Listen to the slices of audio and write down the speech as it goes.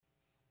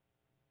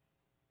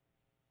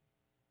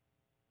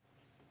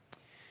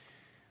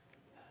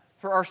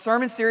For our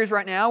sermon series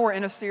right now, we're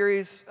in a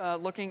series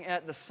looking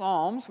at the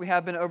Psalms. We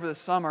have been over the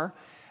summer.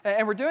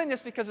 And we're doing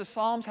this because the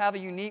Psalms have a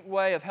unique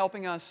way of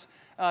helping us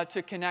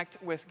to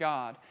connect with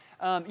God.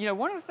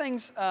 One of the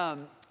things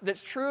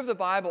that's true of the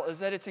Bible is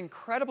that it's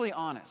incredibly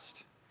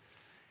honest.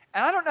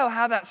 And I don't know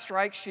how that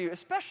strikes you,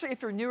 especially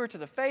if you're newer to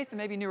the faith and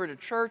maybe newer to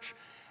church.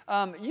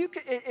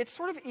 It's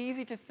sort of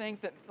easy to think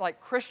that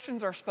like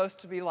Christians are supposed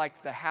to be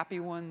like the happy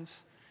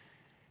ones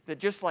that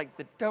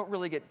don't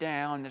really get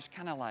down. There's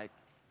kind of like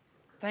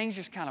things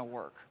just kind of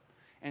work.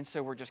 And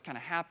so we're just kind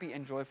of happy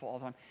and joyful all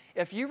the time.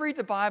 If you read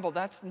the Bible,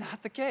 that's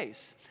not the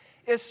case.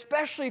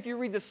 Especially if you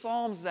read the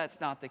Psalms,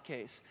 that's not the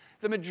case.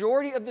 The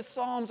majority of the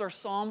Psalms are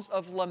Psalms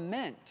of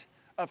lament,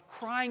 of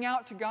crying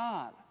out to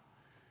God.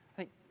 I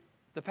think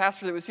the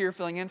pastor that was here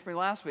filling in for me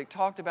last week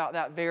talked about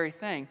that very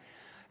thing.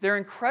 They're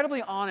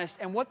incredibly honest,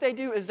 and what they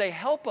do is they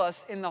help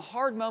us in the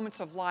hard moments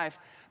of life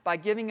by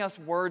giving us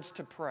words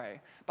to pray,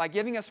 by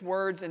giving us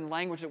words and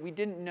language that we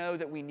didn't know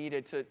that we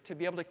needed to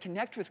be able to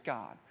connect with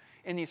God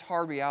in these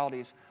hard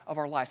realities of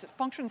our lives. It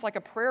functions like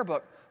a prayer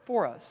book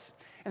for us.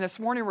 And this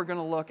morning we're going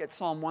to look at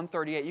Psalm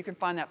 138. You can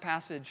find that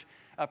passage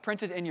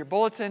printed in your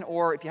bulletin,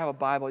 or if you have a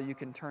Bible, you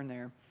can turn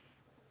there.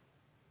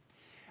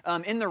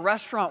 In the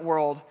restaurant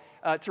world,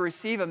 to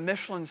receive a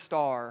Michelin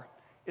star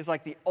is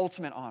like the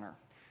ultimate honor.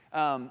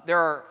 There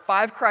are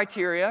 5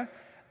 criteria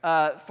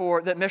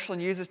that Michelin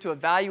uses to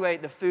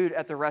evaluate the food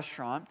at the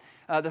restaurant.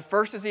 The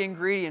first is the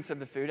ingredients of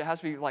the food. It has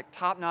to be like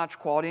top-notch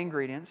quality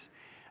ingredients.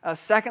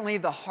 Secondly,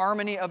 the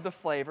harmony of the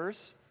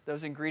flavors.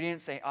 Those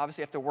ingredients, they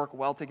obviously have to work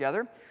well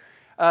together.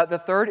 The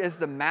third is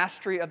the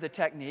mastery of the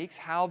techniques,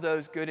 how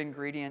those good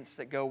ingredients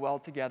that go well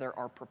together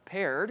are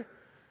prepared,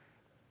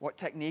 what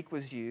technique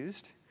was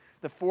used.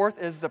 The fourth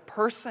is the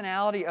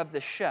personality of the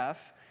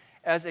chef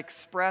as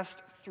expressed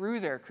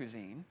through their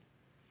cuisine.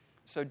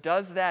 So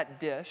does that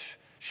dish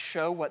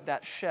show what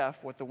that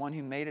chef, what the one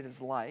who made it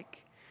is like?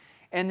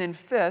 And then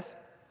fifth,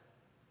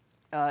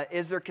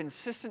 is there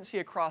consistency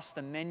across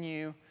the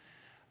menu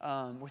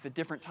with the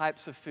different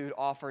types of food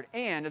offered,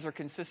 and is there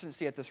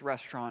consistency at this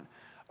restaurant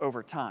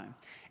over time?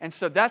 And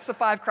so that's the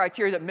 5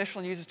 criteria that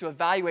Michelin uses to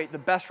evaluate the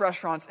best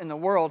restaurants in the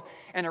world,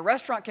 and a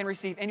restaurant can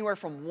receive anywhere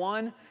from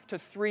 1 to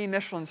 3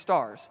 Michelin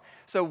stars.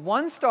 So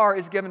 1 star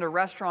is given to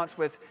restaurants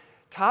with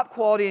top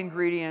quality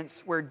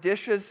ingredients where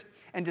dishes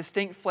and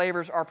distinct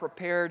flavors are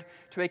prepared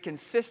to a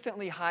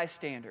consistently high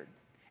standard.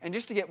 And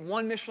just to get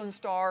 1 Michelin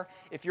star,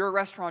 if you're a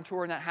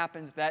restaurateur and that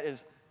happens,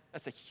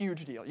 that's a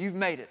huge deal. You've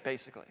made it,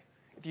 basically,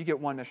 if you get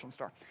 1 Michelin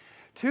star.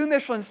 2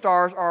 Michelin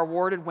stars are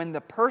awarded when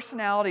the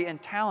personality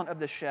and talent of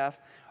the chef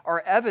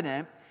are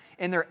evident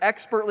in their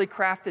expertly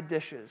crafted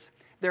dishes.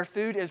 Their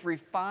food is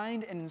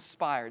refined and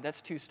inspired.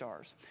 That's 2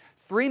 stars.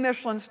 3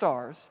 Michelin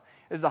stars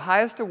is the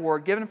highest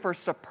award given for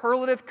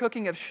superlative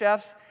cooking of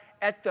chefs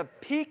at the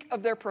peak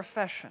of their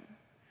profession.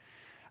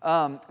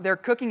 Their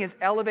cooking is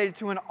elevated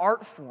to an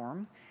art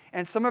form,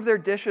 and some of their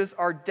dishes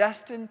are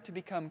destined to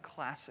become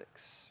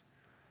classics.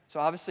 So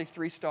obviously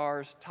 3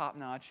 stars, top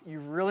notch. You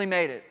really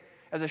made it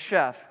as a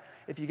chef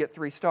if you get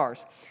 3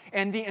 stars.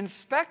 And the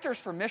inspectors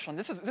for Michelin,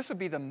 this would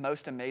be the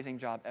most amazing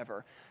job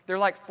ever. They're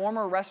like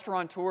former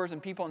restaurateurs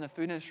and people in the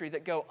food industry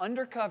that go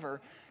undercover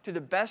to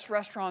the best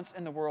restaurants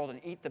in the world and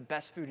eat the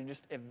best food and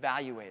just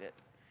evaluate it.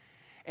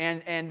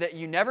 And that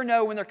you never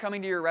know when they're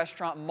coming to your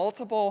restaurant.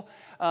 Multiple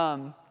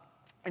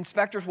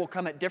inspectors will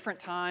come at different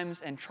times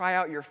and try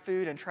out your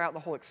food and try out the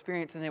whole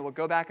experience, and they will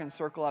go back and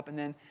circle up, and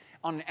then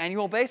on an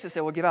annual basis,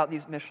 they will give out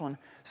these Michelin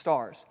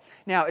stars.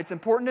 Now, it's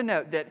important to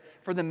note that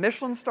for the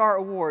Michelin Star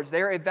Awards,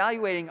 they are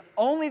evaluating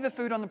only the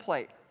food on the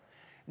plate,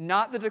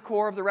 not the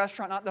decor of the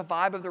restaurant, not the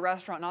vibe of the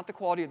restaurant, not the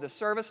quality of the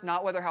service,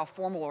 not whether how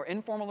formal or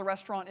informal the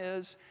restaurant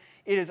is.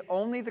 It is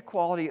only the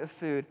quality of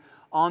food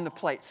on the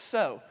plate.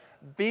 So,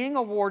 being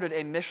awarded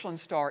a Michelin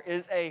star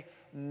is a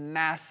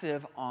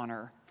massive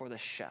honor for the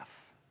chef.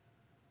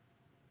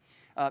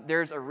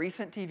 There's a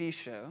recent TV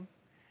show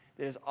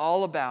that is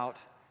all about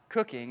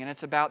cooking, and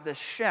it's about this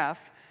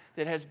chef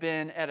that has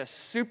been at a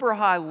super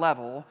high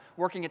level,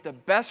 working at the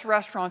best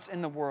restaurants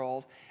in the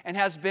world, and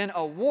has been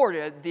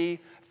awarded the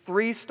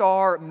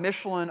 3-star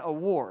Michelin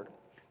award,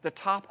 the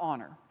top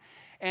honor.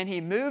 And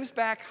he moves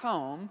back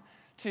home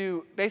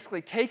to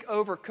basically take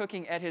over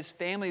cooking at his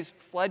family's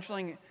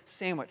fledgling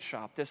sandwich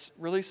shop, this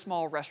really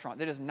small restaurant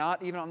that is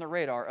not even on the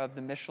radar of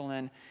the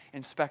Michelin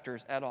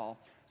inspectors at all.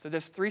 So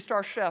this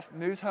 3-star chef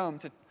moves home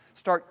to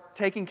start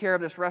taking care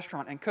of this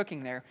restaurant and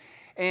cooking there.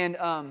 And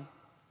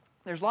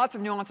there's lots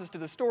of nuances to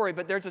the story,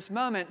 but there's this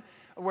moment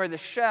where the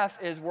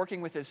chef is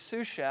working with his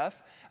sous chef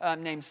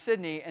named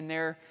Sydney, and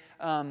they're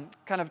kind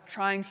of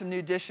trying some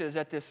new dishes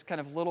at this kind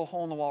of little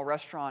hole-in-the-wall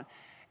restaurant.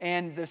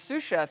 And the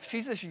sous chef,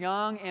 she's this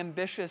young,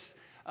 ambitious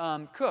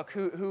cook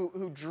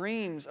who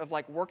dreams of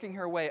like working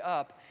her way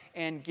up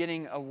and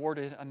getting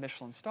awarded a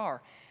Michelin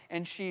star.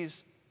 And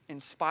she's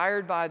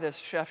inspired by this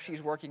chef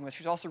she's working with.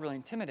 She's also really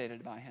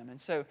intimidated by him.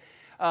 And so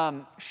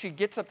she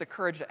gets up the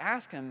courage to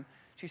ask him.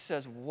 She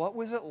says, "What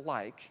was it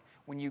like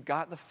when you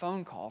got the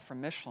phone call from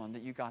Michelin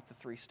that you got the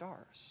 3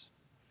 stars?"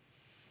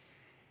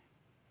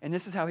 And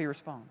this is how he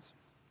responds.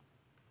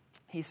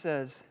 he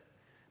says,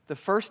 the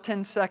first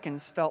 10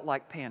 seconds felt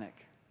like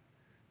panic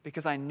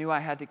because I knew I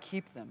had to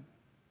keep them.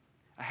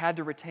 I had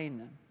to retain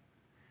them.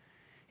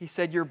 He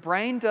said, your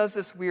brain does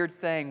this weird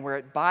thing where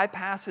it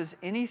bypasses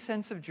any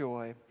sense of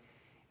joy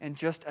and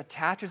just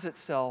attaches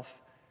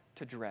itself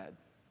to dread.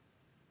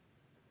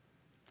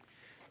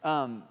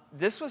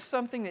 This was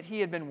something that he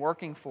had been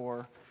working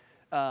for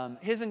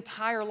his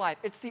entire life.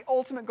 It's the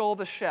ultimate goal of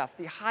a chef,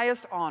 the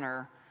highest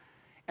honor.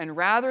 And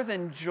rather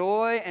than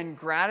joy and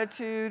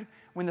gratitude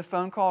when the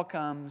phone call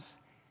comes,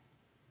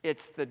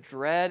 it's the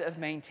dread of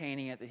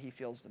maintaining it that he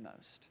feels the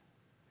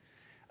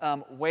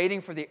most.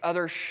 Waiting for the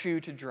other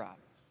shoe to drop.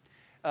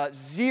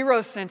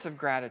 Zero sense of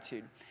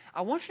gratitude.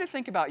 I want you to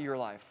think about your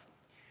life.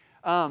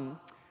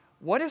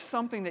 What is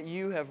something that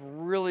you have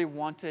really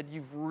wanted,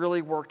 you've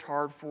really worked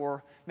hard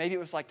for? Maybe it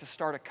was like to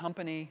start a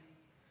company.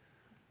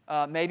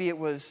 Maybe it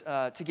was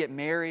to get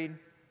married.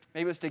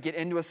 Maybe it was to get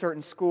into a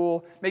certain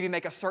school. Maybe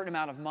make a certain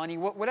amount of money.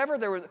 Whatever,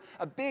 there was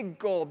a big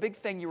goal, a big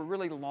thing you were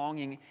really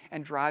longing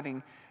and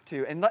driving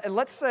to. And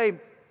let's say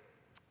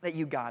that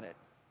you got it.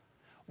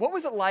 What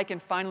was it like in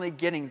finally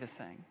getting the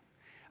thing?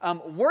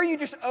 Were you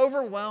just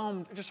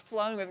overwhelmed, just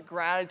flowing with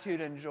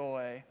gratitude and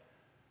joy?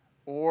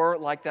 Or,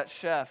 like that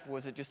chef,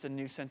 was it just a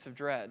new sense of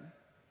dread?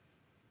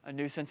 A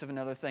new sense of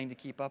another thing to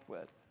keep up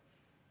with?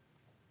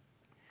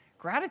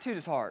 Gratitude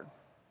is hard.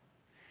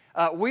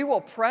 We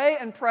will pray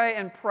and pray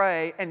and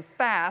pray and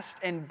fast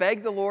and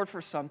beg the Lord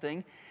for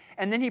something,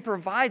 and then He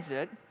provides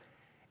it.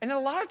 And then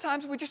a lot of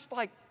times we just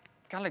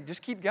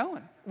just keep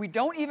going. We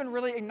don't even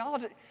really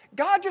acknowledge it.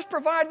 God just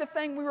provided the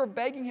thing we were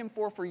begging Him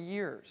for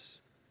years.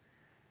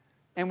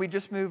 And we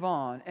just move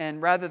on.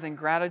 And rather than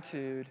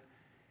gratitude,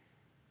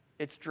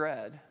 it's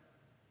dread.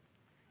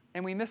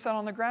 And we miss out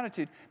on the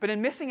gratitude. But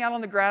in missing out on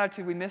the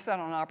gratitude, we miss out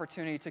on an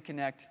opportunity to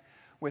connect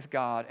with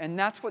God. And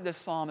that's what this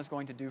psalm is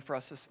going to do for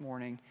us this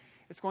morning.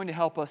 It's going to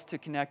help us to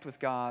connect with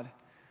God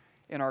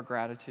in our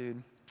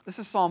gratitude. This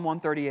is Psalm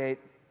 138.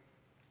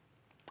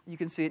 You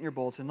can see it in your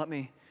bulletin. Let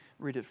me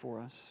read it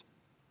for us.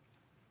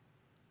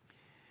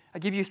 I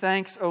give you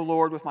thanks, O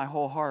Lord, with my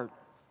whole heart.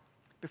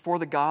 Before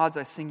the gods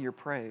I sing your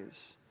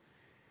praise.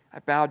 I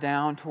bow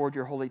down toward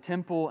your holy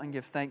temple and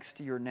give thanks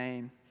to your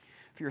name,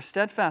 for your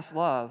steadfast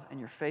love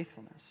and your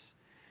faithfulness.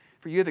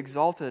 For you have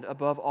exalted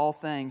above all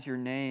things your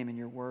name and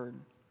your word.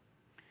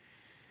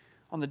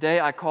 On the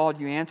day I called,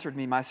 you answered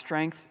me. My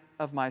strength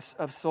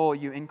of soul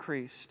you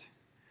increased.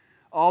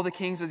 All the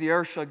kings of the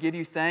earth shall give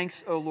you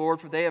thanks, O Lord,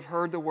 for they have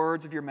heard the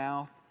words of your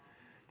mouth.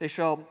 They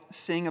shall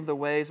sing of the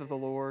ways of the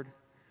Lord,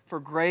 for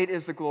great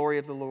is the glory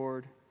of the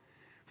Lord.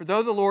 For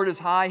though the Lord is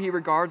high, He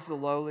regards the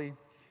lowly,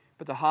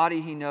 but the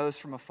haughty He knows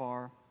from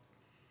afar.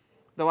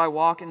 Though I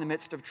walk in the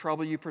midst of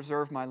trouble, you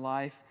preserve my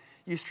life.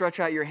 You stretch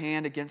out your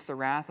hand against the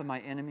wrath of my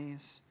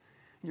enemies.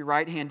 Your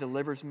right hand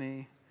delivers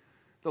me.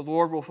 The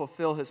Lord will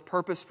fulfill His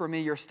purpose for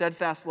me. Your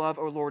steadfast love,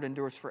 O Lord,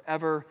 endures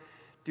forever.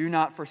 Do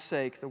not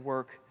forsake the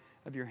work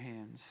of your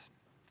hands.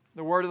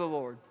 The word of the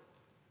Lord.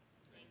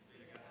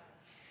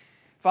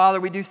 Father,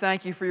 we do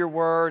thank you for your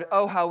word.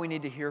 Oh, how we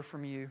need to hear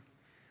from you.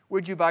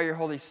 Would you, by your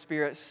Holy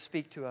Spirit,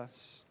 speak to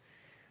us?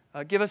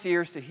 Give us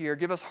ears to hear.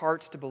 Give us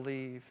hearts to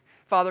believe.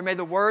 Father, may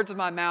the words of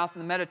my mouth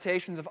and the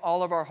meditations of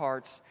all of our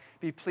hearts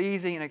be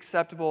pleasing and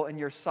acceptable in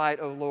your sight,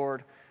 O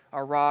Lord,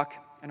 our rock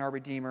and our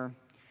Redeemer.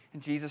 In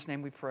Jesus'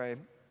 name we pray.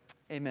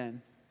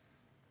 Amen.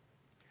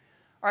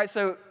 All right,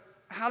 so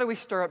how do we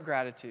stir up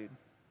gratitude?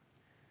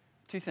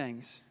 Two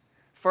things.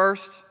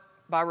 First,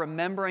 by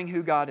remembering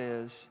who God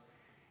is.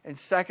 And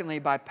secondly,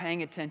 by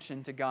paying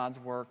attention to God's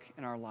work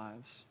in our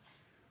lives.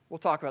 We'll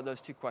talk about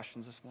those two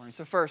questions this morning.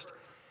 So first,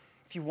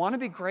 if you want to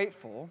be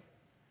grateful,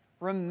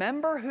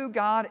 remember who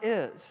God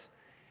is.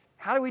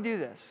 How do we do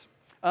this?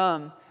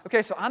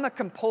 Okay, so I'm a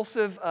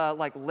compulsive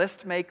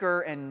list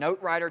maker and note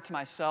writer to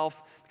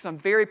myself because I'm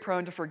very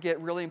prone to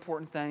forget really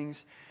important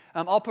things.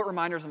 I'll put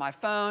reminders on my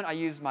phone. I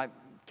use the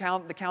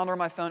calendar on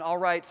my phone. I'll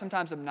write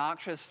sometimes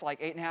obnoxious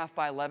 8.5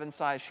 by 11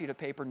 size sheet of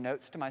paper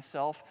notes to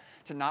myself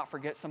to not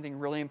forget something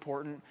really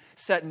important.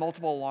 Set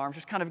multiple alarms.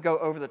 Just kind of go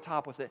over the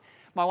top with it.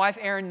 My wife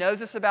Erin knows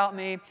this about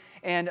me,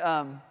 and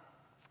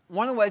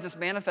one of the ways this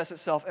manifests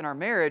itself in our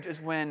marriage is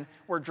when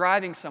we're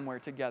driving somewhere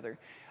together.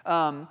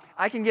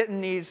 I can get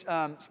in these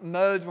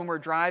modes when we're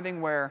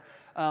driving where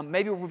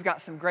maybe we've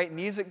got some great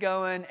music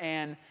going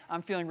and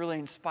I'm feeling really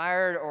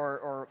inspired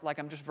or like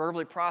I'm just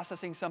verbally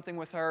processing something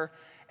with her,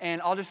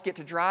 and I'll just get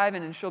to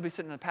driving and she'll be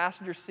sitting in the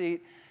passenger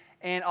seat,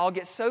 and I'll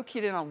get so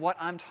keyed in on what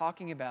I'm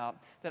talking about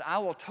that I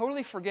will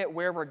totally forget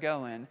where we're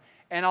going,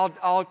 and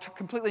I'll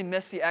completely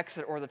miss the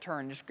exit or the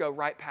turn, just go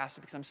right past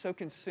it because I'm so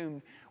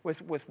consumed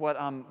with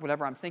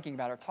whatever I'm thinking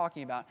about or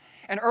talking about.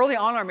 And early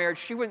on in our marriage,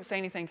 she wouldn't say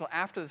anything until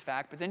after the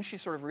fact, but then she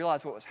sort of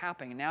realized what was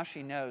happening, and now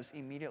she knows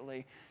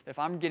immediately that if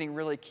I'm getting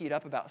really keyed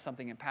up about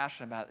something and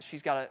passionate about it,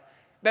 she's got to,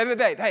 babe,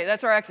 hey,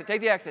 that's our exit,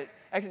 take the exit,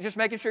 just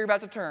making sure you're about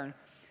to turn.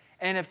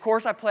 And of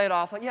course I play it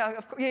off like,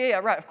 yeah,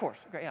 right, of course,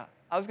 great, yeah,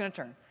 I was going to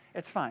turn,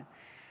 it's fine.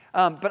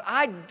 But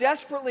I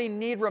desperately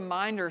need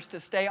reminders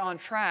to stay on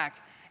track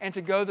and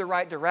to go the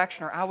right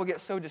direction, or I will get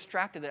so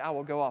distracted that I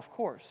will go off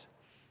course.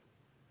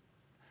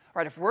 All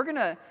right, if we're going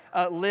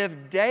to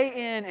live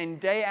day in and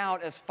day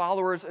out as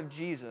followers of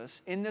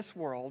Jesus in this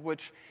world,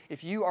 which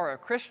if you are a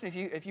Christian,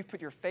 if you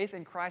put your faith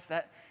in Christ,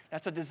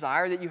 that's a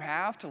desire that you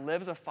have to live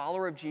as a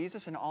follower of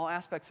Jesus in all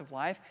aspects of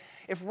life.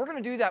 If we're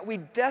going to do that, we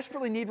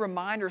desperately need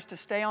reminders to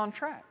stay on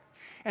track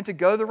and to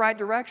go the right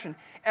direction.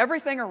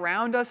 Everything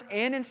around us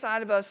and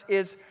inside of us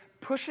is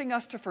pushing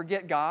us to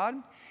forget God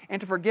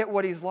and to forget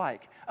what He's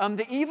like.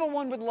 The evil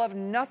one would love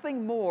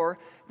nothing more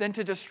than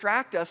to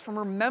distract us from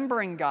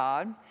remembering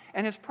God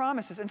and His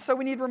promises. And so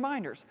we need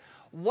reminders.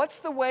 What's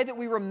the way that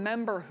we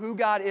remember who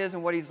God is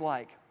and what He's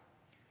like?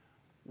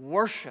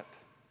 Worship.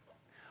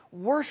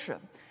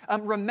 Worship.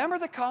 Remember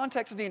the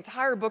context of the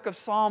entire book of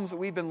Psalms that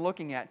we've been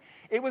looking at.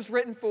 It was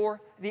written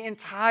for the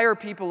entire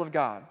people of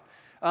God.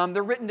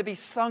 They're written to be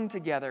sung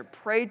together,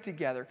 prayed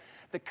together.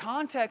 The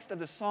context of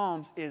the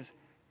Psalms is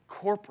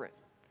corporate.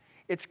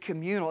 It's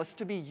communal. It's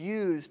to be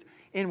used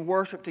in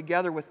worship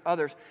together with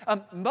others.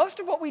 Most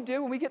of what we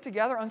do when we get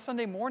together on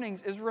Sunday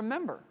mornings is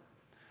remember.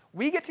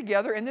 We get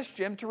together in this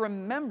gym to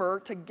remember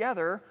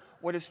together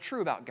what is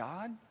true about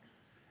God,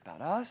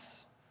 about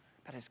us,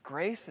 about His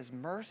grace, His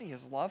mercy,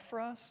 His love for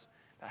us,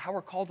 about how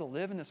we're called to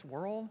live in this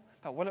world,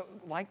 about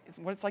what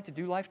it's like to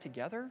do life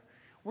together.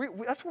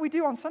 That's what we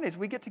do on Sundays.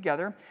 We get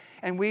together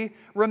and we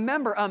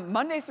remember.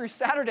 Monday through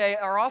Saturday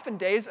are often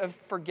days of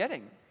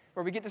forgetting,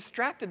 where we get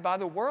distracted by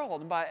the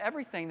world and by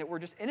everything that we're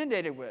just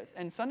inundated with.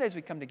 And Sundays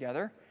we come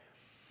together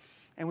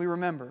and we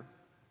remember.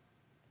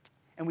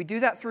 And we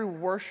do that through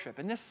worship.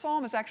 And this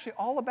psalm is actually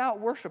all about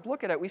worship.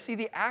 Look at it. We see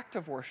the act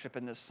of worship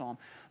in this psalm.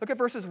 Look at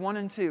verses 1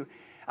 and 2.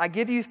 I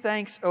give you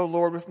thanks, O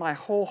Lord, with my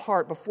whole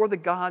heart. Before the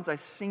gods I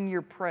sing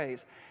your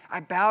praise.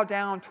 I bow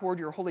down toward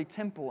your holy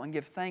temple and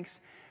give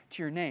thanks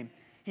to your name.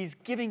 He's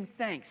giving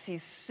thanks.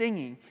 He's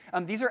singing.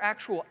 These are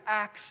actual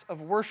acts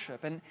of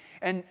worship.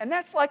 And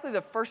that's likely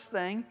the first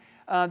thing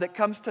that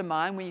comes to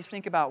mind when you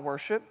think about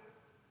worship.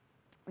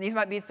 And these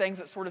might be things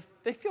that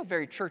they feel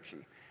very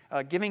churchy.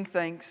 Giving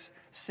thanks,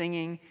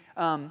 singing.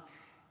 And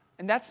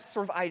that's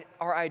sort of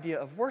our idea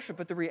of worship.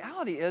 But the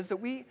reality is that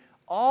we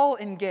all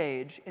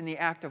engage in the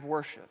act of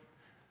worship.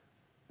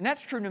 And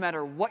that's true no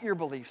matter what your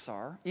beliefs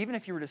are. Even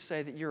if you were to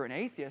say that you're an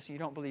atheist and you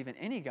don't believe in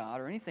any God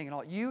or anything at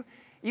all,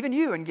 even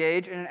you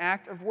engage in an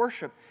act of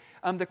worship.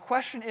 The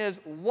question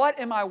is, what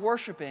am I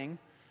worshiping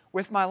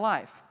with my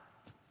life?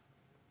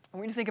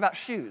 And we need to think about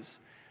shoes.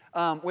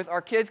 With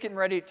our kids getting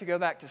ready to go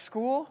back to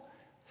school,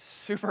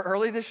 super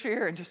early this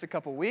year, in just a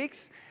couple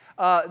weeks,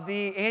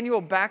 the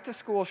annual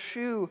back-to-school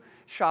shoe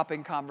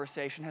shopping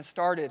conversation has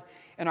started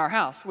in our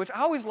house, which I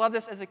always loved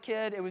this as a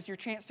kid. It was your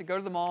chance to go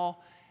to the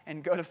mall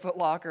and go to Foot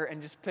Locker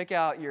and just pick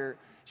out your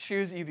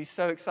shoes that you'd be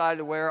so excited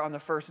to wear on the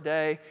first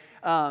day.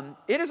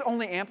 It is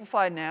only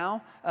amplified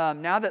now.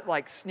 Now that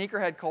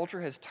sneakerhead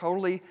culture has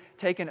totally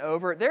taken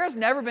over, there has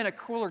never been a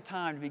cooler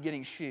time to be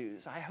getting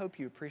shoes. I hope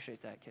you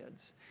appreciate that,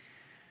 kids.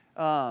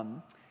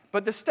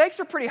 But the stakes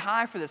are pretty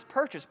high for this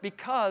purchase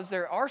because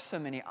there are so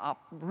many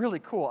really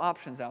cool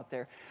options out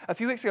there. A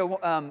few weeks ago,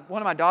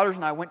 one of my daughters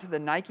and I went to the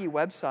Nike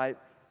website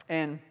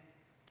and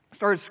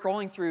started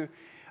scrolling through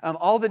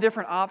all the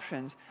different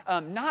options.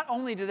 Not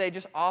only do they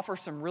just offer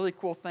some really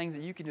cool things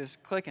that you can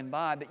just click and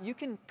buy, but you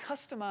can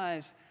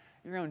customize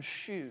your own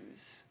shoes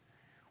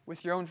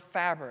with your own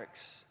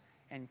fabrics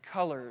and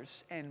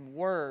colors and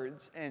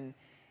words, and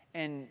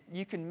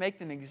you can make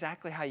them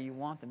exactly how you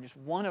want them, just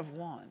one of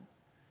one.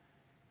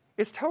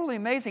 It's totally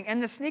amazing,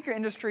 and the sneaker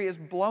industry is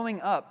blowing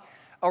up.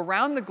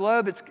 Around the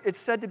globe, it's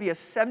said to be a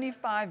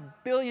 $75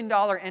 billion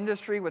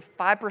industry with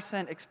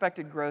 5%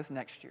 expected growth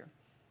next year.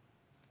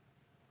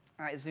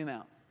 All right, zoom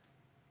out.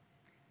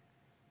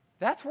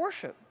 That's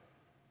worship.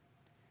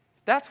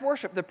 That's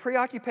worship. The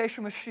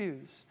preoccupation with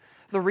shoes,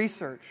 the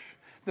research,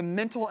 the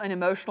mental and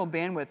emotional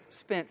bandwidth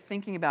spent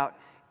thinking about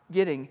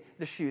getting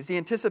the shoes, the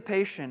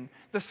anticipation,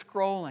 the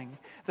scrolling,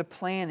 the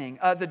planning,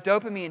 the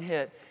dopamine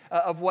hit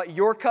of what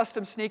your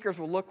custom sneakers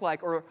will look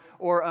like,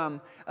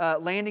 or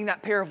landing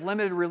that pair of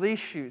limited release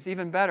shoes,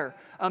 even better.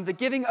 The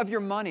giving of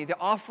your money, the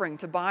offering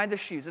to buy the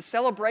shoes, the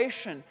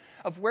celebration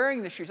of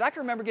wearing the shoes. I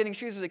can remember getting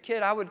shoes as a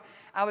kid. I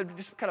would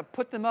just kind of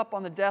put them up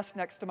on the desk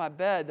next to my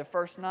bed the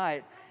first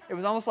night. It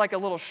was almost like a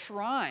little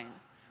shrine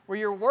where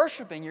you're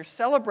worshiping, you're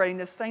celebrating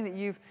this thing that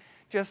you've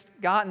just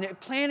gotten,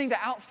 planning the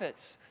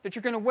outfits that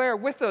you're going to wear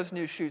with those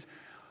new shoes.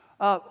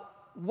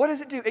 What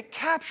does it do? It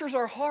captures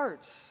our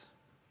hearts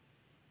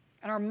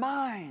and our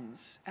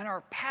minds and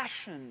our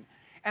passion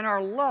and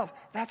our love.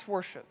 That's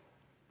worship.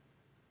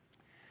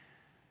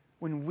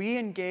 When we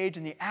engage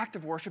in the act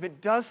of worship,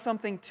 it does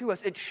something to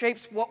us. It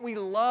shapes what we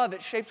love.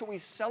 It shapes what we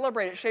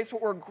celebrate. It shapes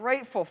what we're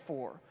grateful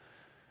for.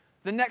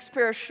 The next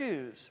pair of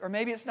shoes, or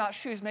maybe it's not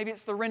shoes, maybe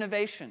it's the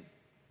renovation.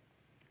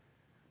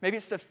 Maybe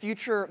it's the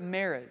future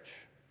marriage.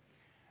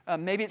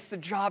 Maybe it's the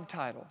job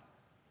title.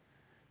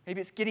 Maybe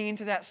it's getting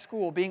into that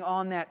school, being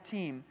on that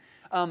team.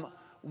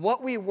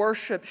 What we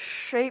worship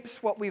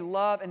shapes what we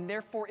love, and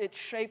therefore it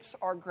shapes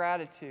our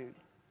gratitude.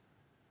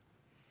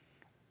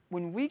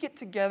 when we get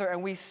together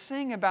and we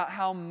sing about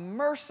how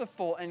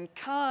merciful and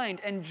kind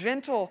and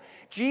gentle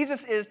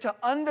Jesus is to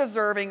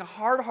undeserving,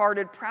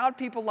 hard-hearted, proud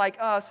people like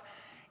us,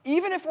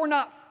 even if we're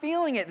not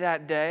feeling it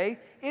that day,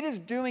 it is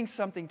doing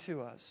something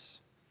to us.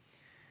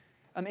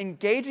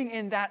 Engaging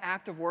in that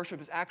act of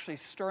worship is actually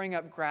stirring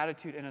up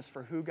gratitude in us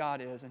for who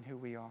God is and who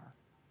we are.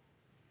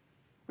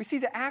 We see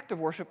the act of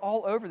worship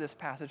all over this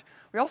passage.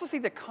 We also see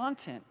the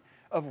content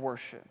of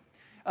worship.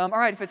 All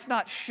right, if it's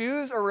not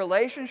shoes or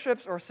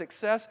relationships or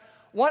success,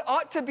 what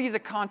ought to be the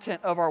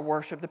content of our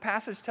worship? The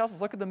passage tells us,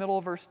 look at the middle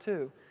of verse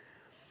 2.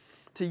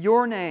 To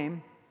your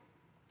name,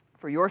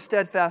 for your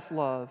steadfast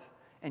love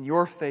and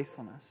your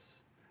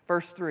faithfulness.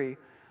 Verse 3,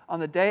 on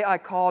the day I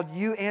called,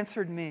 you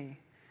answered me.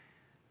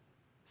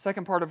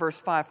 Second part of verse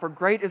 5, for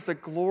great is the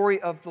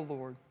glory of the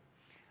Lord.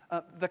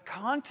 The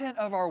content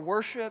of our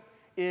worship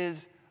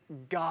is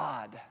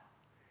God.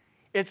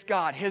 It's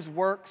God, His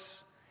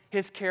works,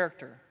 His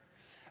character.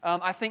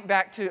 I think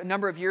back to a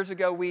number of years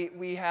ago,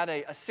 we had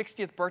a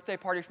 60th birthday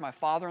party for my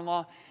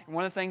father-in-law, and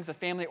one of the things the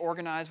family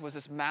organized was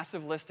this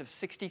massive list of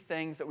 60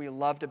 things that we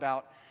loved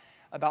about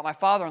my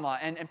father-in-law.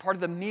 And part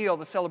of the meal,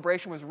 the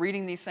celebration, was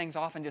reading these things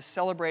off and just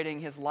celebrating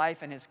his life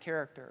and his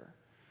character.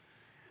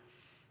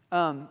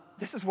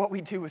 This is what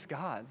we do with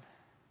God.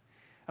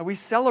 We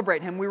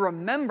celebrate Him. We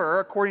remember,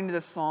 according to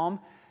this psalm,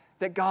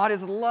 that God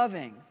is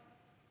loving,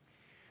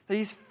 that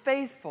He's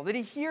faithful, that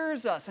He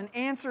hears us and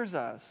answers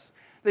us,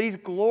 that He's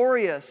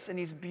glorious and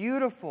He's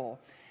beautiful.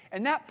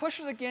 And that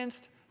pushes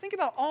against, think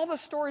about all the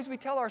stories we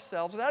tell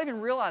ourselves without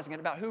even realizing it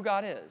about who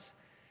God is.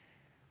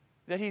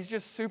 That He's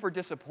just super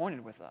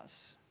disappointed with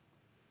us.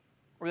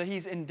 Or that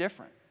He's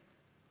indifferent.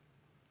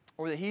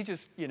 Or that He's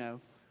just,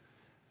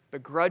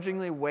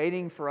 begrudgingly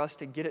waiting for us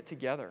to get it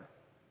together.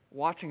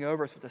 Watching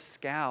over us with a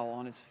scowl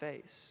on His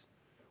face.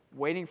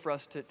 Waiting for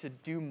us to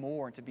do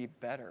more and to be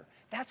better.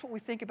 That's what we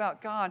think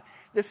about God.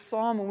 This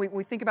psalm, when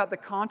we think about the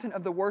content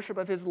of the worship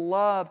of His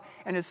love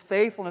and His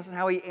faithfulness and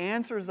how He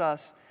answers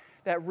us,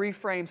 that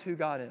reframes who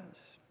God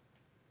is.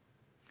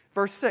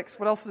 Verse 6,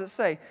 what else does it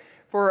say?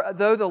 For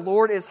though the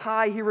Lord is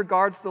high, He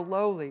regards the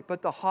lowly,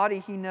 but the haughty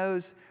He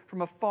knows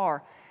from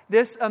afar.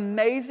 This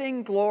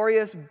amazing,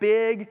 glorious,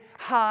 big,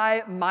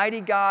 high,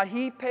 mighty God,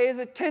 He pays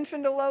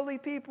attention to lowly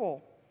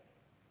people,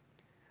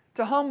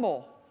 to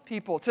humble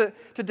people, to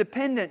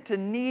dependent, to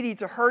needy,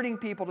 to hurting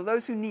people, to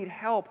those who need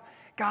help.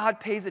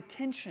 God pays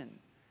attention.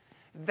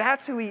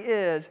 That's who He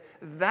is.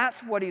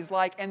 That's what He's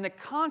like. And the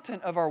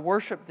content of our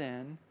worship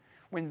then,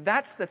 when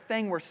that's the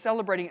thing we're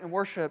celebrating in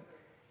worship,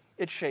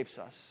 it shapes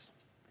us.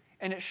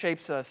 And it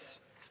shapes us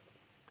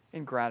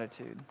in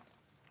gratitude.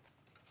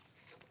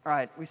 All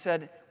right, we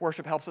said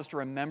worship helps us to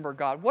remember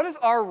God. What is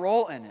our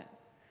role in it?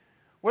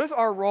 What is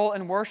our role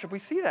in worship? We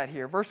see that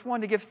here. Verse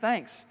 1, to give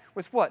thanks.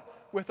 With what?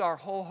 With our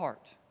whole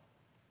heart.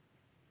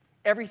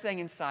 Everything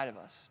inside of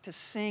us, to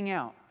sing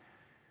out.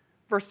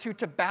 Verse 2,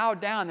 to bow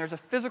down. There's a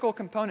physical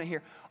component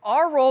here.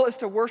 Our role is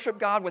to worship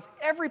God with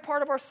every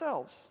part of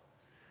ourselves.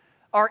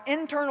 Our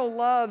internal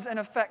loves and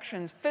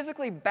affections,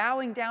 physically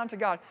bowing down to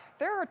God.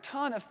 There are a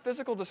ton of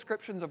physical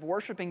descriptions of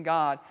worshiping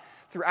God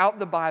throughout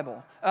the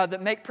Bible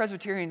that make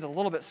Presbyterians a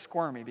little bit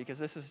squirmy because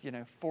this is,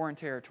 foreign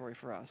territory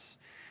for us.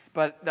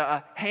 But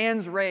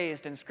hands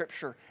raised in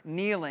Scripture,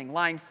 kneeling,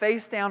 lying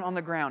face down on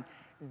the ground,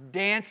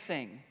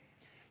 dancing,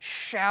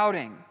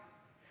 shouting.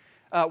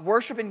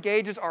 Worship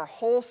engages our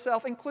whole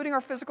self, including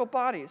our physical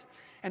bodies.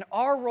 And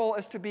our role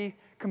is to be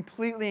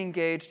completely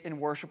engaged in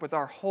worship with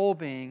our whole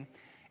being.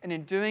 And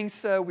in doing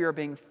so, we are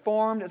being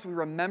formed as we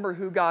remember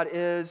who God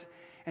is.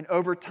 And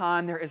over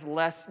time, there is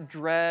less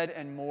dread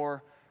and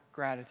more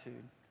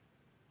gratitude.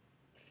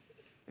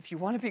 If you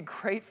want to be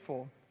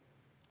grateful,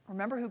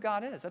 remember who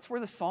God is. That's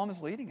where the psalm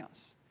is leading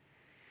us.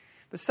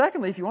 But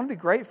secondly, if you want to be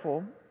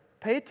grateful,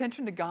 pay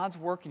attention to God's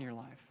work in your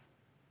life.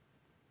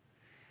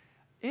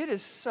 It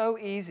is so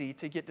easy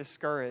to get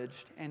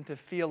discouraged and to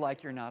feel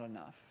like you're not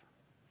enough.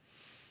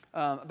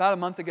 About a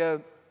month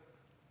ago,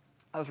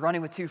 I was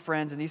running with two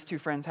friends, and these two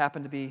friends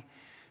happened to be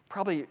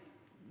probably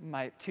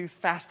my two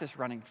fastest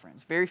running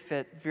friends. Very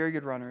fit, very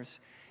good runners.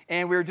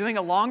 And we were doing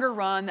a longer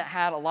run that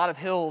had a lot of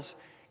hills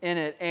in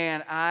it,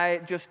 and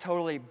I just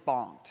totally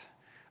bonked.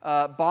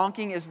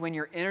 Bonking is when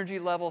your energy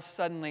level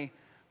suddenly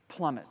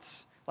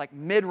plummets, like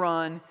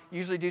mid-run,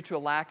 usually due to a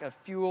lack of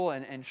fuel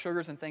and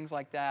sugars and things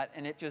like that,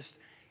 and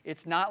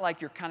it's not like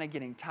you're kind of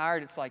getting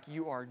tired. It's like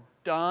you are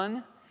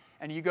done,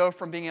 and you go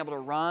from being able to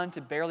run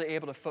to barely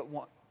able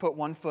to put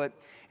one foot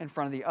in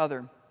front of the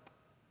other.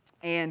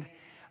 And,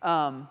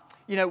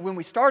 when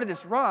we started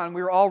this run,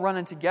 we were all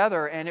running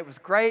together, and it was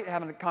great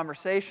having a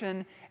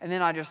conversation, and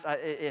then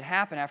it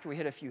happened after we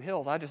hit a few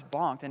hills. I just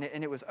bonked, and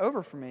it was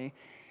over for me,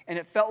 and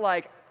it felt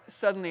like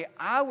suddenly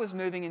I was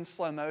moving in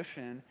slow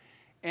motion,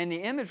 and the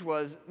image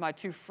was my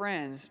two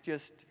friends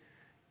just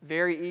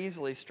very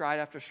easily, stride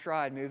after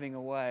stride, moving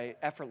away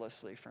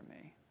effortlessly from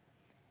me.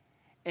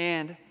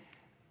 And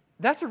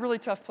that's a really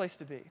tough place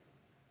to be.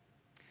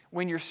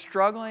 When you're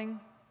struggling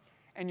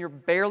and you're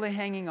barely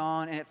hanging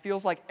on and it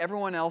feels like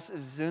everyone else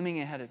is zooming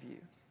ahead of you.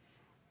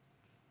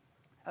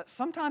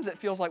 Sometimes it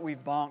feels like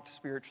we've bonked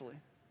spiritually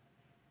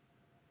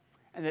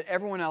and that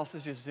everyone else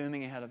is just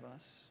zooming ahead of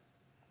us.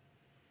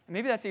 And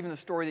maybe that's even the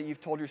story that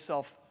you've told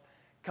yourself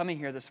coming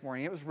here this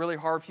morning. It was really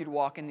hard for you to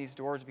walk in these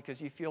doors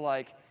because you feel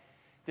like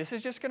this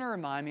is just going to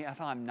remind me if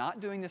I'm not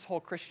doing this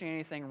whole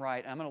Christianity thing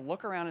right, I'm going to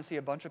look around and see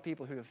a bunch of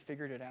people who have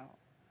figured it out.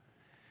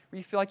 Where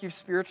you feel like you've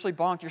spiritually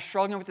bonked. You're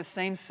struggling with the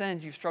same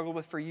sins you've struggled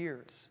with for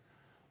years.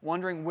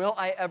 Wondering, will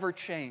I ever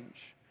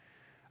change?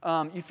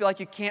 You feel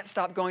like you can't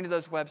stop going to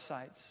those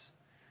websites.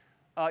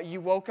 You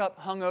woke up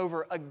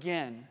hungover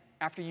again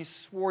after you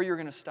swore you were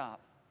going to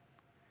stop.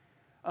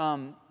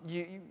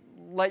 You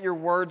let your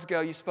words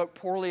go. You spoke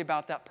poorly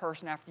about that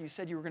person after you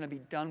said you were going to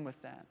be done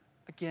with that.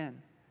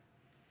 Again.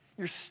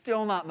 You're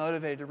still not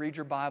motivated to read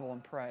your Bible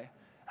and pray.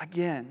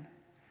 Again.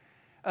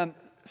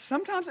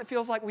 Sometimes it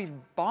feels like we've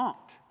bonked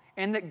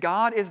and that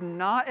God is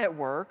not at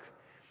work.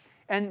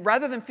 And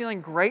rather than feeling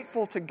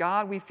grateful to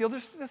God, we feel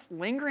this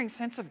lingering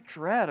sense of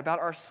dread about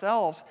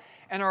ourselves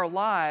and our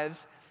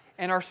lives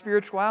and our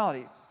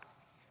spirituality.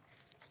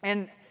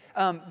 And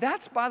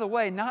that's, by the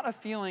way, not a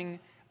feeling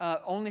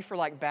only for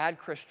like bad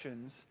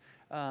Christians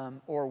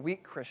or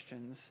weak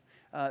Christians.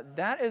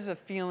 That is a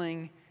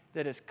feeling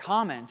that is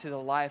common to the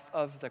life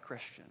of the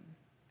Christian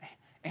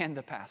and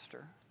the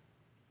pastor.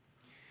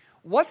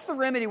 What's the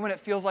remedy when it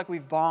feels like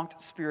we've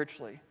bonked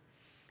spiritually?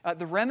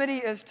 The remedy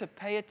is to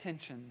pay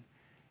attention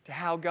to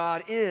how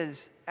God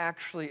is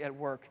actually at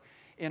work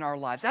in our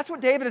lives. That's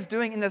what David is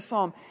doing in this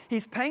psalm.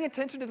 He's paying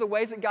attention to the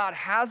ways that God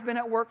has been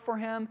at work for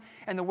him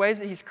and the ways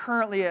that he's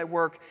currently at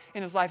work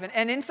in his life.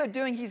 And in so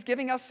doing, he's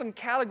giving us some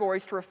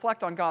categories to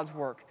reflect on God's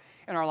work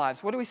in our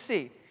lives. What do we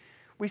see?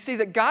 We see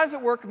that God is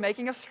at work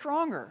making us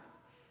stronger.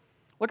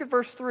 Look at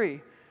verse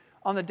 3.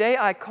 On the day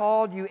I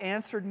called, you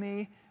answered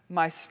me.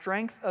 My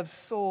strength of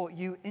soul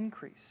you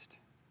increased.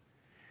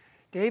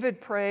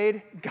 David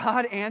prayed.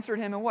 God answered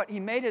him. And what? He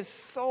made his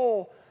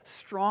soul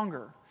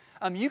stronger.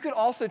 You could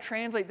also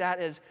translate that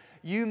as,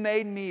 you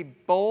made me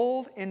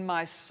bold in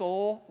my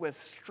soul with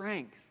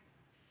strength.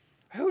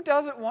 Who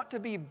doesn't want to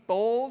be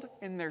bold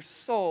in their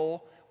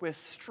soul with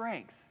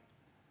strength?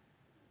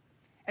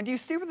 And do you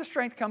see where the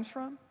strength comes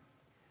from?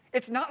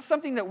 It's not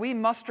something that we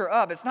muster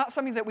up. It's not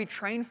something that we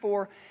train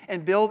for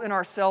and build in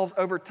ourselves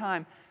over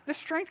time. This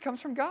strength comes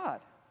from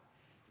God.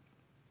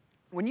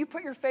 When you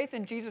put your faith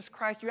in Jesus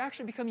Christ, you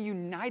actually become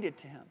united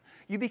to Him.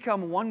 You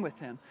become one with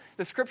Him.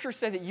 The Scriptures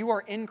say that you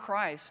are in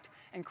Christ,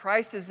 and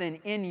Christ is then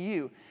in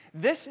you.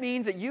 This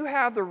means that you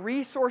have the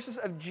resources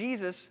of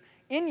Jesus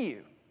in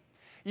you.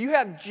 You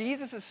have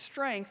Jesus'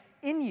 strength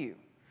in you.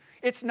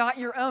 It's not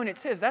your own,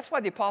 it's His. That's why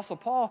the Apostle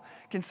Paul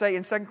can say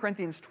in 2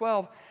 Corinthians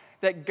 12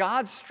 that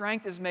God's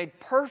strength is made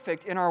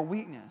perfect in our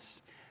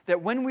weakness.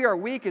 That when we are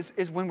weak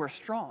is when we're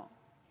strong.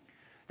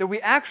 That we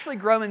actually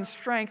grow in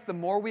strength the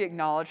more we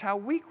acknowledge how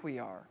weak we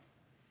are.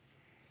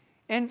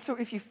 And so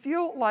if you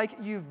feel like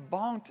you've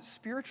bonked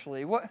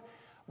spiritually,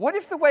 what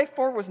if the way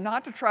forward was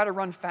not to try to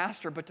run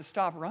faster, but to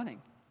stop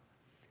running?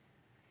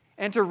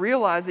 And to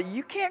realize that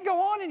you can't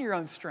go on in your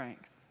own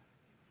strength.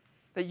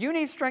 That you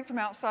need strength from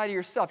outside of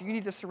yourself. You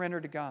need to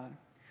surrender to God.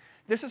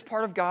 This is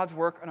part of God's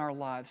work in our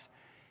lives.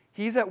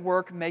 He's at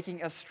work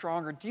making us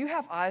stronger. Do you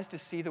have eyes to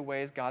see the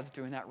ways God's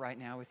doing that right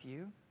now with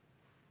you?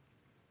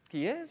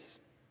 He is.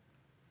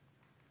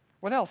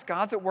 What else?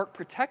 God's at work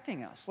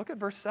protecting us. Look at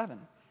verse 7.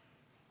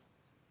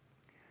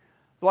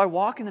 Though I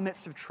walk in the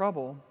midst of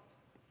trouble,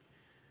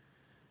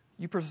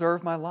 you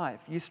preserve my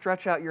life. You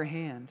stretch out your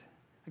hand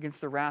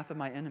against the wrath of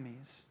my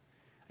enemies,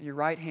 and your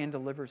right hand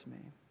delivers me.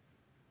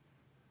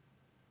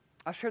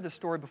 I've shared this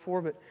story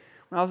before, but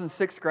when I was in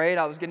 6th grade,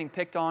 I was getting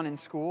picked on in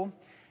school,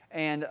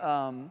 and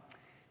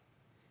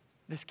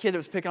this kid that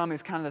was picking on me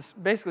was kind of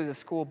basically the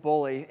school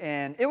bully,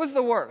 and it was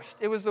the worst.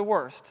 It was the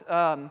worst.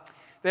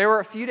 There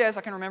were a few days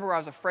I can remember where I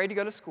was afraid to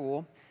go to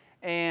school,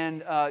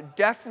 and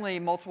definitely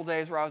multiple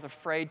days where I was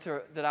afraid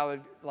that I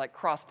would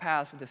cross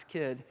paths with this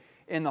kid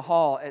in the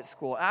hall at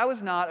school. I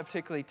was not a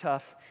particularly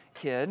tough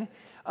kid,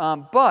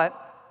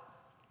 but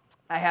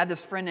I had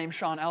this friend named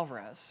Sean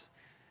Alvarez.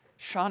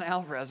 Sean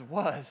Alvarez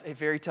was a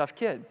very tough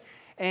kid.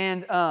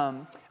 And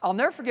I'll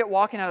never forget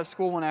walking out of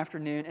school one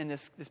afternoon, and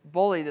this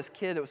bully, this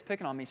kid that was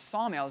picking on me,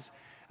 saw me. I was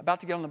about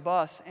to get on the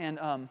bus, and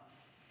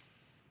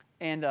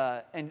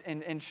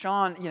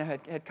Sean,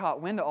 had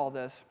caught wind of all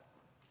this.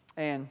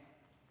 And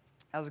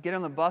I was getting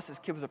on the bus, this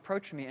kid was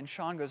approaching me, and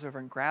Sean goes over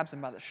and grabs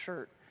him by the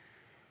shirt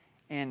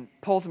and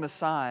pulls him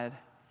aside.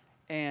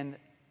 And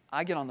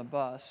I get on the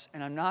bus,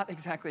 and I'm not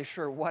exactly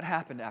sure what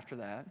happened after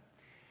that,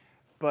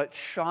 but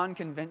Sean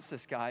convinced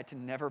this guy to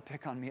never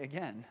pick on me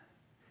again.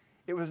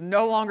 It was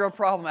no longer a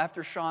problem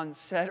after Sean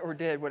said or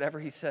did whatever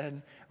he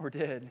said or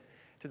did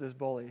to this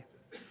bully.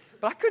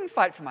 But I couldn't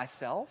fight for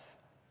myself.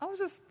 I was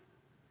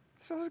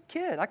a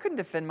kid. I couldn't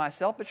defend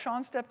myself, but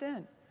Sean stepped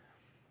in.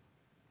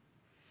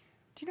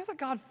 Do you know that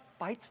God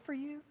fights for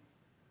you?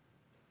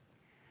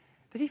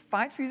 That He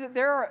fights for you,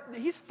 that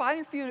He's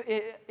fighting for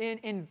you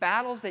in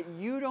battles that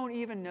you don't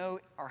even know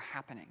are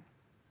happening.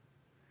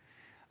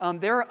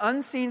 There are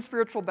unseen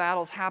spiritual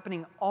battles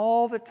happening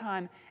all the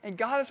time, and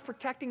God is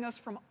protecting us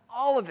from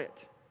all of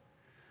it.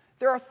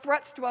 There are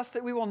threats to us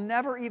that we will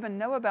never even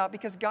know about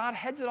because God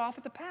heads it off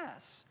at the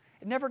pass.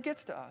 It never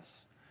gets to us.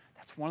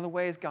 That's one of the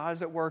ways God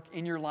is at work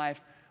in your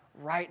life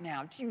right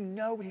now. Do you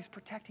know what He's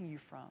protecting you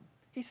from?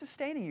 He's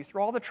sustaining you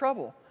through all the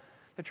trouble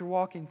that you're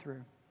walking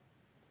through.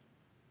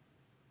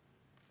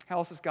 How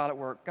else is God at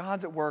work?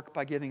 God's at work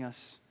by giving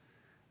us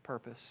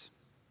purpose.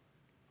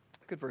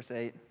 Look at verse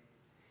 8.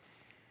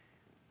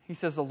 He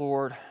says, the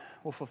Lord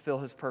will fulfill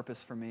His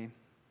purpose for me.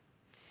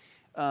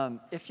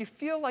 If you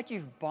feel like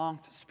you've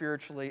bonked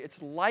spiritually,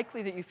 it's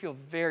likely that you feel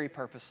very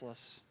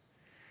purposeless.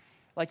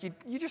 Like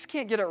you just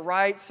can't get it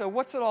right, so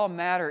what's it all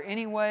matter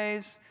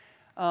anyways?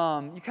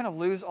 You kind of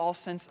lose all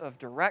sense of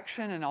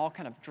direction and all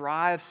kind of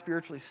drive,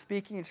 spiritually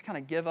speaking. You just kind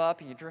of give up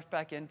and you drift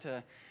back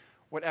into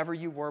whatever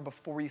you were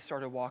before you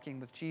started walking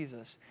with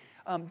Jesus.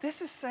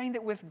 This is saying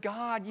that with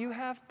God, you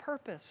have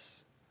purpose.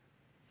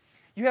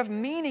 You have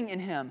meaning in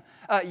Him.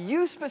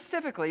 You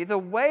specifically, the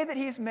way that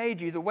He's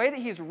made you, the way that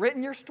He's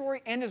written your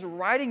story and is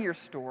writing your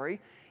story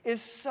is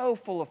so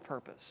full of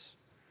purpose.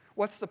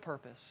 What's the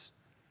purpose?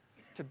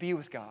 To be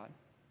with God.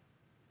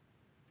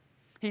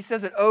 He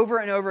says it over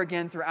and over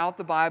again throughout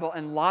the Bible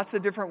in lots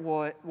of different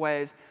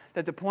ways,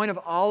 that the point of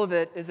all of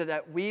it is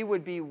that we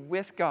would be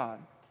with God,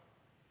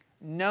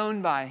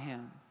 known by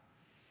Him,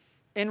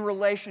 in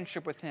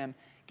relationship with Him,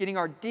 getting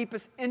our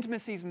deepest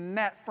intimacies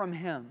met from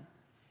Him,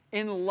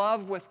 in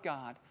love with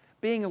God,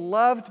 being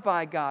loved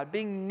by God,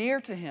 being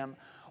near to Him,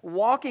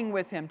 walking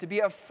with Him, to be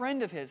a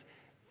friend of His.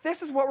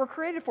 This is what we're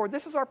created for.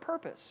 This is our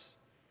purpose.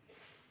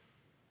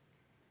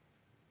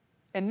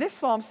 And this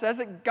psalm says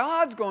that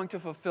God's going to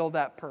fulfill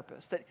that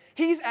purpose, that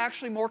He's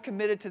actually more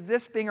committed to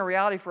this being a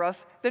reality for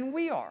us than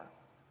we are.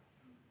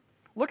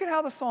 Look at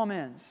how the psalm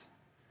ends.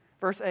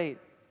 Verse 8.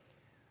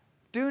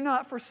 Do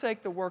not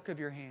forsake the work of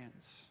your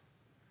hands.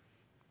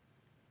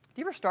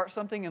 Do you ever start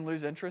something and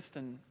lose interest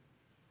and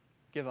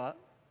give up?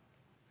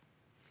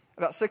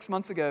 About 6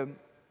 months ago,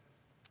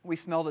 we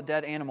smelled a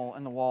dead animal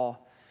in the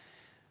wall,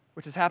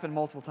 which has happened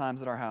multiple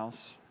times at our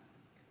house.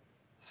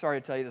 Sorry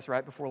to tell you this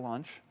right before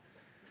lunch.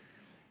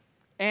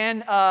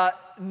 And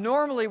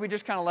normally we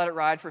just kind of let it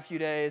ride for a few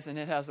days, and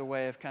it has a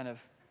way of kind of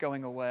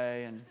going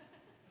away. And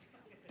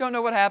don't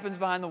know what happens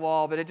behind the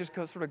wall, but it just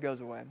sort of goes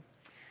away.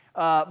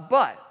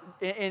 But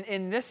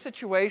in this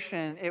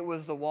situation, it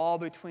was the wall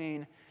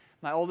between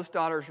my oldest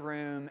daughter's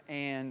room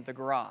and the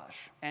garage.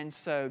 And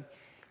so,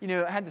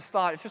 I had this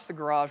thought, it's just the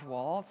garage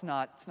wall. It's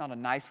not a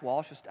nice wall.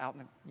 It's just out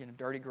in the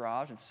dirty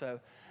garage. And so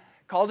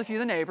called a few of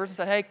the neighbors and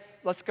said, hey,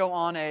 let's go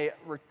on a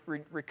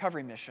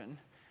recovery mission.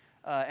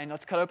 And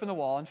let's cut open the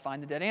wall and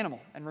find the dead animal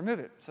and remove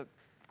it. So,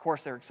 of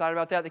course, they were excited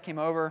about that. They came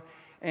over,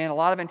 and a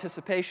lot of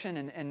anticipation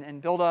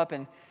and build up.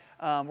 And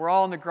we're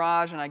all in the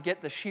garage, and I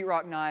get the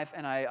sheetrock knife,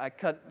 and I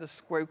cut the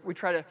square. We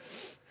try to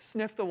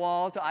sniff the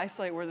wall to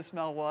isolate where the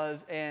smell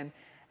was. And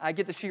I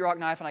get the sheetrock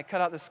knife, and I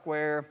cut out the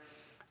square.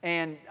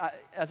 And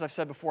as I've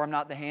said before, I'm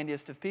not the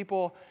handiest of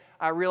people.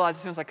 I realized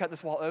as soon as I cut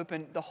this wall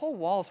open, the whole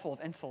wall is full of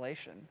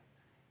insulation,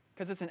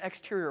 because it's an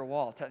exterior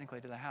wall,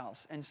 technically, to the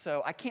house. And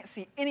so I can't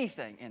see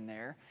anything in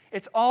there.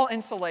 It's all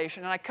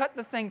insulation. And I cut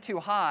the thing too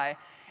high,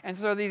 and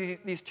so these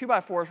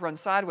 2x4s run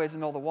sideways in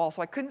the middle of the wall,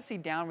 so I couldn't see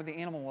down where the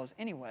animal was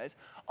anyways.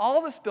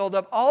 All this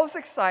buildup, all this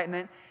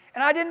excitement,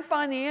 and I didn't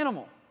find the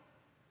animal,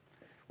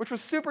 which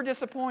was super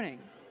disappointing.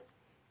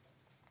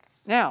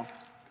 Now,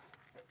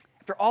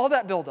 after all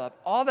that buildup,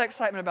 all that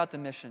excitement about the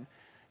mission,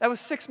 that was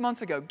 6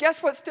 months ago.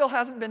 Guess what still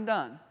hasn't been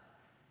done?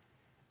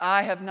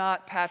 I have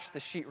not patched the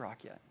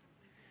sheetrock yet.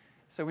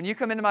 So when you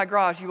come into my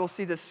garage, you will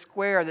see this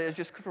square that is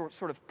just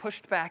sort of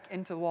pushed back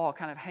into the wall,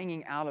 kind of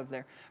hanging out of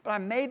there. But I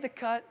made the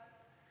cut,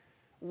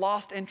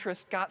 lost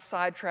interest, got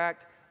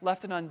sidetracked,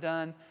 left it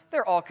undone.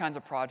 There are all kinds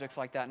of projects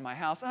like that in my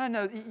house. And I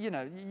know,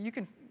 you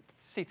can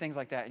see things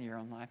like that in your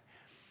own life.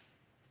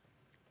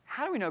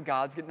 How do we know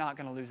God's not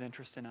going to lose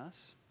interest in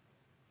us?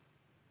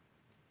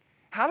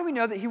 How do we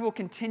know that He will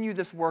continue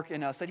this work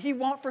in us, that He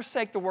won't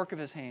forsake the work of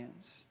His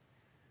hands?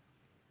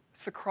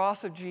 It's the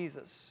cross of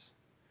Jesus.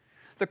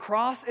 The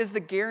cross is the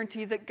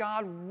guarantee that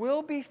God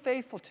will be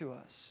faithful to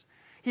us.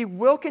 He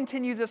will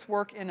continue this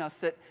work in us,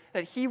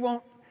 that He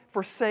won't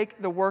forsake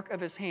the work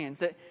of His hands,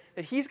 that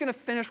He's going to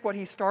finish what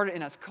He started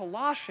in us.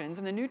 Colossians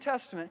in the New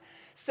Testament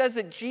says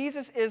that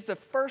Jesus is the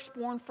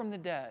firstborn from the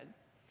dead.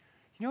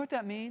 You know what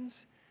that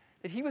means?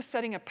 That He was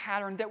setting a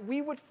pattern that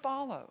we would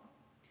follow.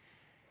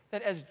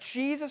 That as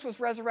Jesus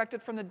was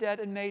resurrected from the dead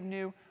and made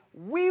new,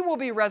 we will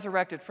be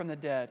resurrected from the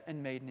dead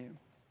and made new.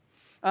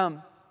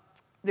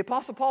 The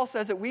Apostle Paul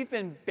says that we've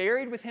been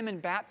buried with Him in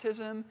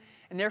baptism,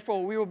 and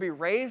therefore we will be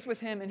raised with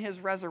Him in His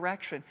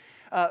resurrection.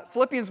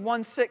 Philippians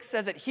 1:6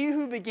 says that He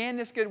who began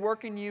this good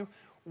work in you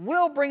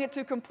will bring it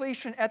to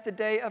completion at the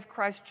day of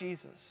Christ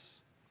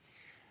Jesus.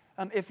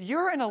 If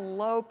you're in a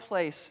low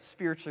place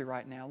spiritually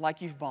right now,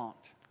 like you've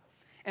bonked,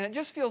 and it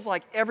just feels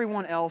like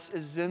everyone else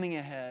is zooming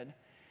ahead,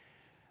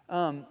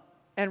 and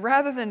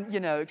rather than,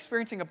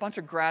 experiencing a bunch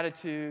of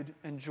gratitude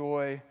and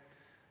joy,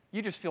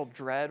 you just feel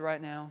dread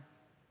right now.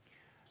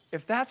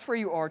 If that's where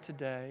you are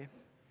today,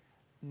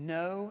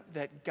 know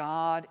that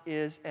God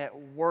is at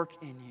work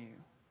in you.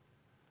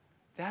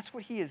 That's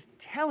what he is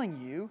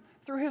telling you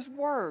through his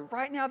word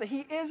right now, that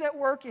he is at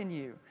work in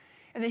you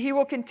and that he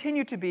will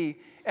continue to be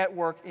at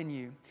work in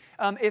you.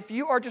 If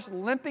you are just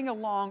limping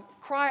along,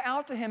 cry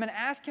out to him and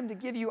ask him to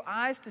give you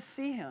eyes to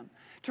see him,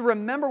 to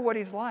remember what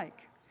he's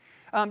like,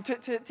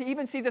 to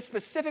even see the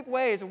specific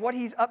ways of what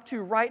he's up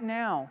to right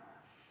now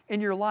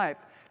in your life,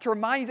 to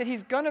remind you that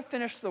he's going to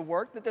finish the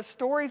work, that the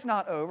story's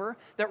not over,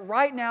 that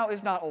right now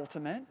is not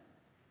ultimate.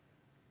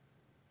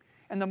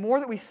 And the more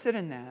that we sit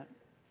in that,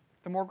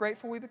 the more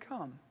grateful we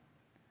become.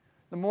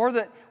 The more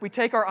that we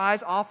take our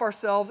eyes off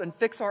ourselves and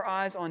fix our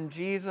eyes on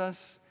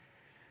Jesus,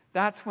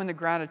 that's when the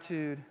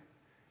gratitude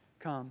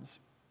comes.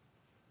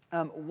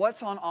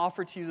 What's on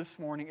offer to you this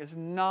morning is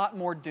not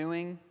more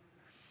doing.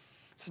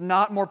 It's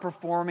not more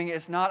performing.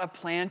 It's not a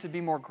plan to be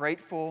more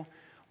grateful.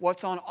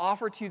 What's on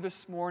offer to you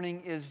this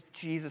morning is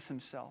Jesus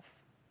himself.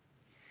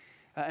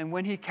 And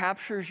when he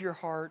captures your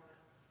heart,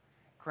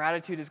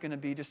 gratitude is going to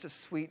be just a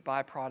sweet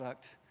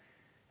byproduct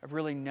of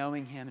really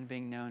knowing him and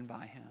being known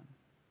by him.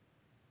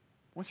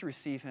 I want you to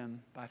receive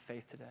him by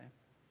faith today.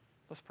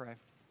 Let's pray.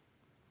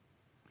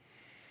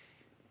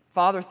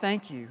 Father,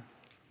 thank you.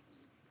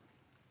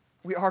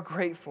 We are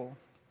grateful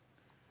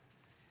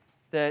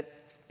that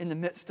in the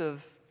midst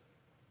of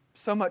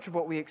so much of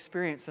what we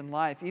experience in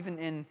life, even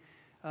in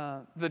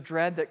the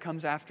dread that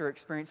comes after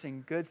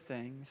experiencing good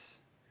things,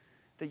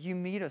 that you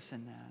meet us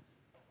in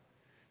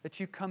that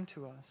you come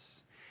to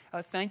us.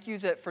 Thank you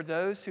that for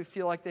those who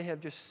feel like they have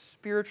just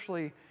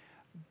spiritually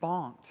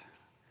bonked,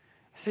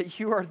 that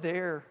you are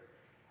there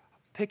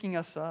picking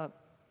us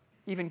up,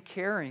 even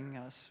carrying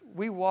us.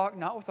 We walk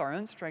not with our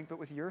own strength, but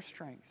with your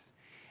strength.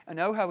 I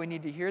know how we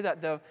need to hear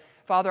that, though.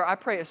 Father, I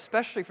pray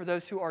especially for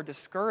those who are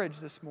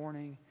discouraged this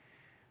morning,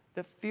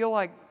 that feel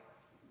like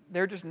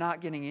they're just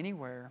not getting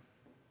anywhere.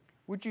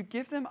 Would you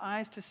give them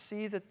eyes to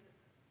see that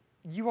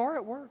you are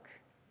at work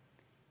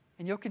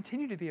and you'll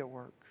continue to be at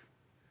work?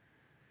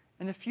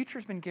 And the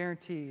future's been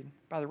guaranteed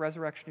by the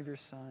resurrection of your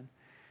Son.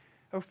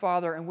 Oh,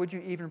 Father, and would you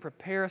even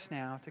prepare us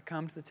now to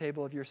come to the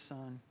table of your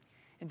Son?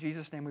 In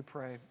Jesus' name we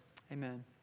pray. Amen.